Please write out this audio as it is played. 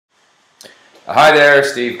Hi there,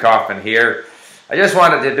 Steve Kaufman here. I just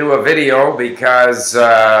wanted to do a video because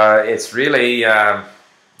it's really,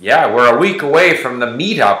 we're a week away from the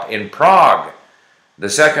meetup in Prague, the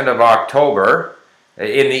 2nd of October,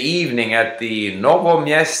 in the evening at the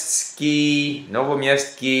Nowomiejski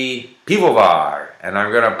Pivovar. And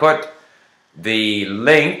I'm going to put the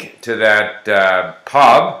link to that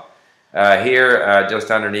pub here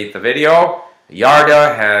just underneath the video.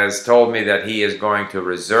 Yarda has told me that he is going to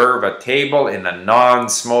reserve a table in the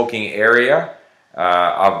non-smoking area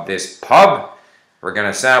of this pub. We're going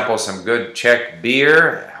to sample some good Czech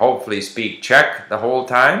beer, hopefully speak Czech the whole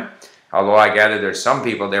time. Although I gather there's some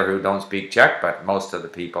people there who don't speak Czech, but most of the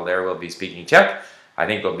people there will be speaking Czech. I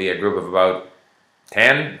think there'll be a group of about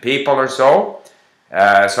 10 people or so.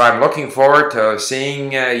 So I'm looking forward to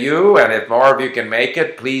seeing you, and if more of you can make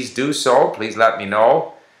it, please do so. Please let me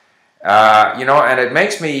know. And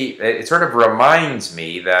it sort of reminds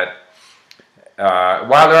me that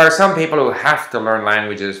while there are some people who have to learn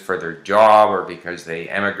languages for their job or because they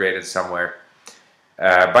emigrated somewhere,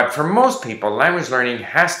 but for most people, language learning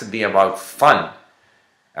has to be about fun.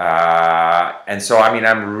 And so,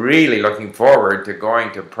 I'm really looking forward to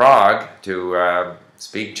going to Prague to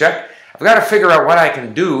speak Czech. I've got to figure out what I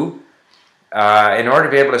can do in order to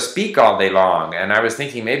be able to speak all day long. And I was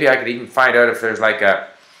thinking maybe I could even find out if there's like a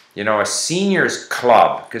seniors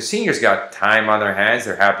club, because seniors got time on their hands,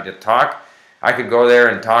 they're happy to talk. I could go there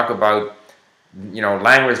and talk about,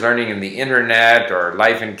 language learning in the internet or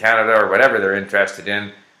life in Canada or whatever they're interested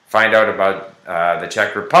in, find out about the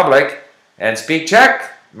Czech Republic and speak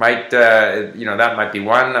Czech. That might be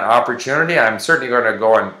one opportunity. I'm certainly going to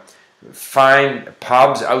go and find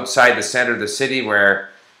pubs outside the center of the city where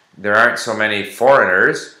there aren't so many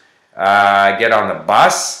foreigners, get on the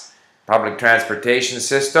bus, public transportation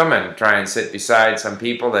system, and try and sit beside some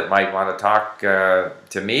people that might want to talk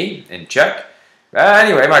to me in Czech.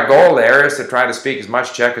 Anyway, my goal there is to try to speak as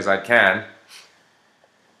much Czech as I can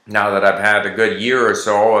now that I've had a good year or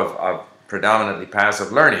so of predominantly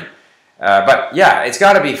passive learning. But yeah, it's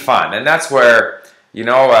got to be fun, and that's where,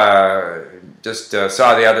 just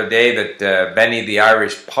saw the other day that Benny the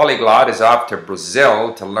Irish polyglot is off to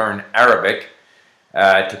Brazil to learn Arabic,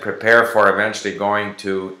 to prepare for eventually going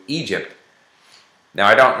to Egypt. Now,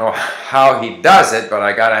 I don't know how he does it, but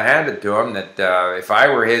I got to hand it to him that if I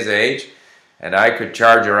were his age and I could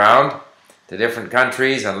charge around to different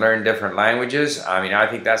countries and learn different languages, I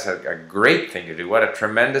think that's a great thing to do. What a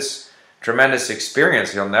tremendous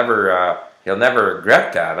experience. He'll never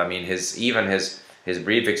regret that. His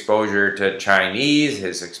brief exposure to Chinese,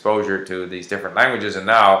 his exposure to these different languages, and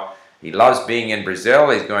now he loves being in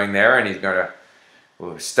Brazil. He's going there and he's going to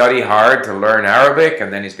study hard to learn Arabic,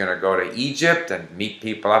 and then he's going to go to Egypt and meet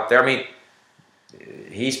people up there.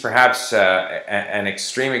 He's perhaps an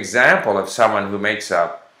extreme example of someone who makes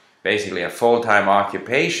basically a full-time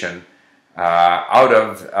occupation out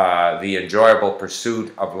of the enjoyable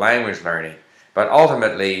pursuit of language learning. But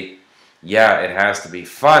ultimately, yeah, it has to be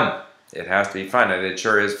fun. It has to be fun, and it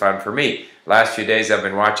sure is fun for me. Last few days I've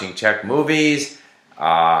been watching Czech movies,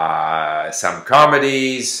 some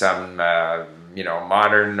comedies, some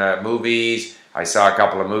modern movies. I saw a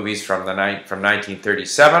couple of movies from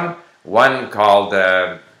 1937. One called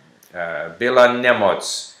Byla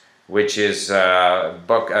Nemoc, which is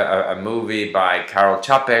a movie by Karel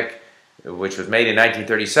Čapek, which was made in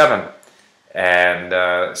 1937, and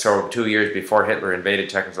so 2 years before Hitler invaded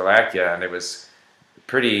Czechoslovakia, and it was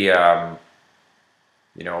pretty,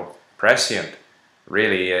 prescient,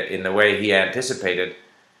 really, in the way he anticipated.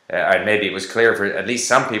 And maybe it was clear for at least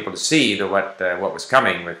some people to see what was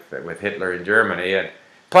coming with Hitler in Germany, and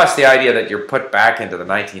plus the idea that you're put back into the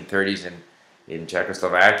 1930s in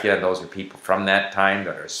Czechoslovakia, and those are people from that time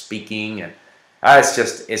that are speaking, and it's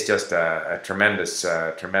just a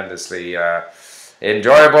tremendously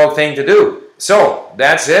enjoyable thing to do. So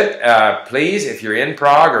that's it. Please, if you're in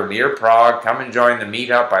Prague or near Prague, come and join the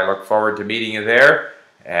meetup. I look forward to meeting you there,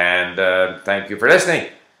 and thank you for listening.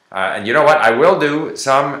 And you know what? I will do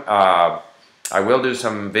some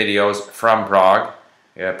videos from Prague,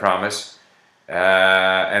 I promise.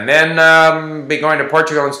 And then be going to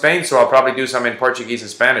Portugal and Spain, so I'll probably do some in Portuguese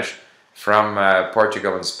and Spanish from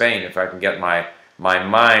Portugal and Spain if I can get my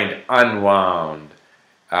mind unwound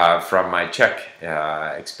from my Czech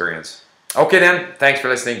experience. Okay then, thanks for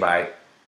listening. Bye.